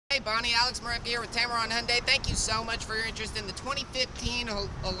Hey Bonnie, Alex Marek here with Tameron Hyundai. Thank you so much for your interest in the 2015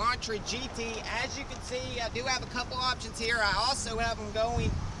 Elantra GT. As you can see, I do have a couple options here. I also have them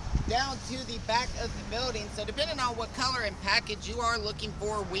going down to the back of the building. So depending on what color and package you are looking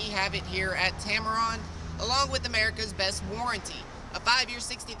for, we have it here at Tameron, along with America's best warranty. A 5-year,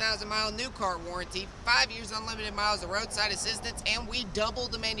 60,000 mile new car warranty, 5 years unlimited miles of roadside assistance, and we double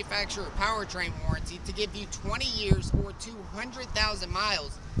the manufacturer powertrain warranty to give you 20 years or 200,000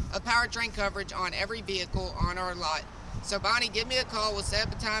 miles of powertrain coverage on every vehicle on our lot. So Bonnie, give me a call. We'll set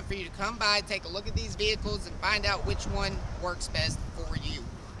up a time for you to come by, take a look at these vehicles, and find out which one works best for you.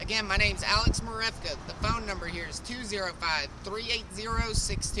 Again, my name's Alex Marefka. The phone number here is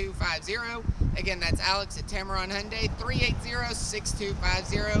 205-380-6250. Again, that's Alex at Tameron Hyundai,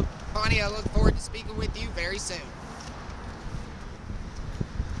 380-6250. Bonnie, I look forward to speaking with you very soon.